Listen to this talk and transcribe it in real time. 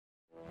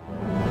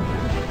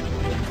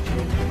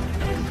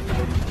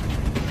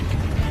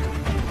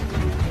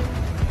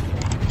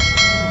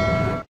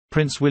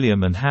Prince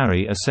William and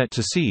Harry are set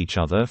to see each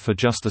other for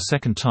just the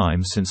second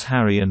time since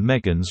Harry and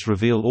Meghan's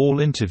reveal-all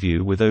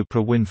interview with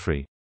Oprah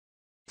Winfrey.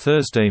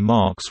 Thursday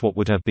marks what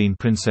would have been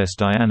Princess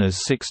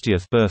Diana's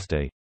 60th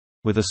birthday,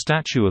 with a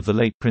statue of the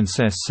late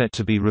princess set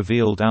to be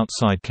revealed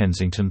outside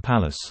Kensington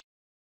Palace.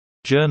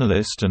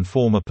 Journalist and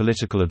former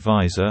political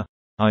advisor,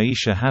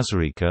 Ayesha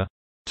Hazarika,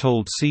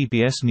 told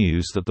CBS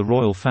News that the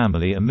royal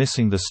family are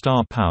missing the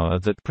star power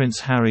that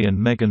Prince Harry and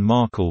Meghan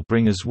Markle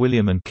bring, as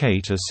William and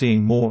Kate are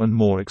seeing more and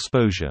more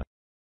exposure.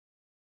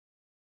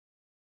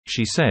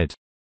 She said,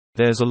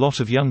 "There's a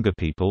lot of younger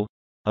people,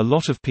 a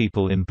lot of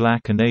people in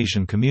Black and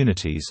Asian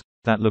communities,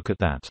 that look at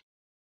that.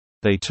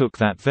 They took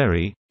that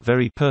very,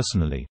 very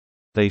personally.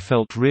 They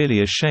felt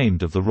really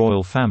ashamed of the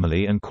royal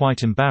family and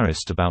quite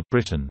embarrassed about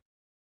Britain."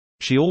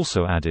 She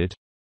also added,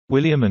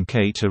 "William and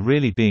Kate are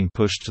really being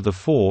pushed to the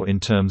fore in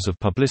terms of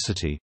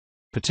publicity.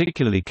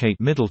 Particularly Kate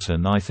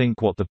Middleton. I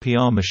think what the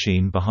PR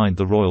machine behind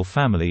the royal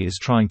family is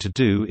trying to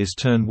do is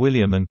turn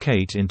William and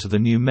Kate into the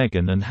new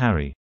Meghan and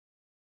Harry.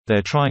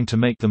 They're trying to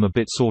make them a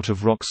bit sort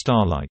of rock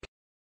star-like."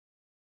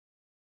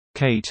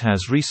 Kate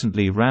has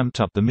recently ramped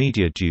up the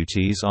media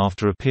duties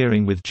after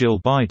appearing with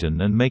Jill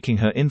Biden and making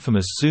her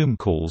infamous Zoom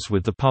calls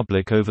with the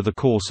public over the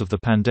course of the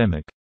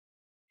pandemic.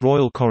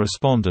 Royal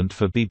correspondent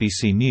for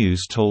BBC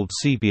News told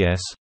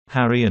CBS,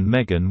 "Harry and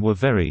Meghan were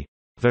very,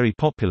 very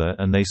popular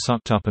and they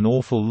sucked up an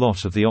awful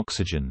lot of the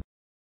oxygen.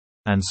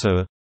 And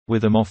so,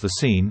 with them off the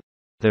scene,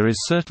 there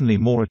is certainly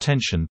more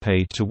attention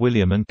paid to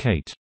William and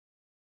Kate."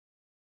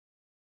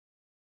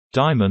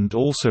 Diamond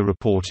also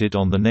reported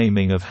on the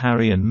naming of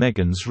Harry and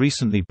Meghan's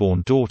recently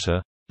born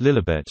daughter,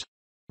 Lilibet,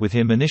 with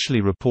him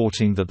initially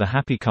reporting that the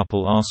happy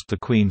couple asked the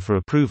Queen for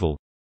approval.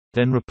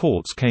 Then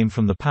reports came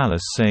from the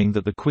palace saying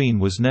that the Queen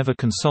was never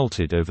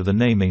consulted over the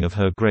naming of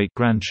her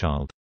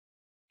great-grandchild.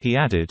 He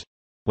added,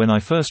 "When I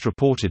first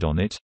reported on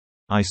it,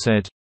 I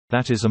said,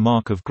 that is a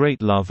mark of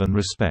great love and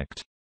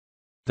respect.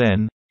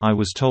 Then, I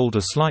was told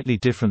a slightly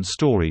different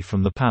story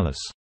from the palace.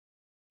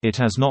 It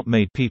has not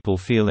made people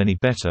feel any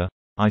better,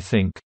 I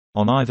think,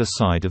 on either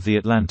side of the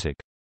Atlantic."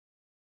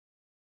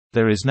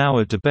 There is now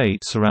a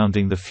debate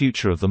surrounding the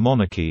future of the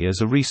monarchy, as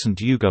a recent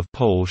YouGov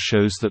poll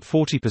shows that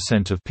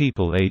 40% of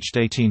people aged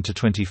 18 to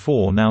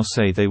 24 now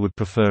say they would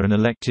prefer an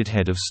elected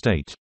head of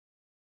state.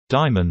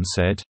 Diamond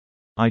said,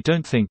 "I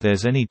don't think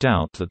there's any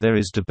doubt that there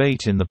is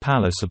debate in the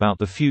palace about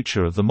the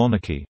future of the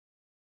monarchy."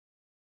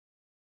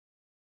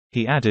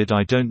 He added,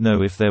 "I don't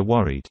know if they're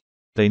worried.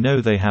 They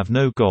know they have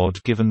no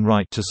God-given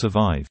right to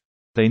survive.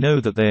 They know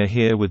that they are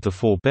here with the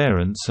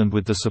forbearance and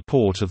with the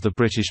support of the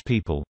British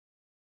people.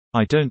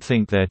 I don't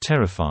think they're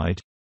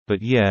terrified,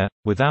 but yeah,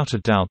 without a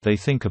doubt they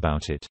think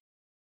about it."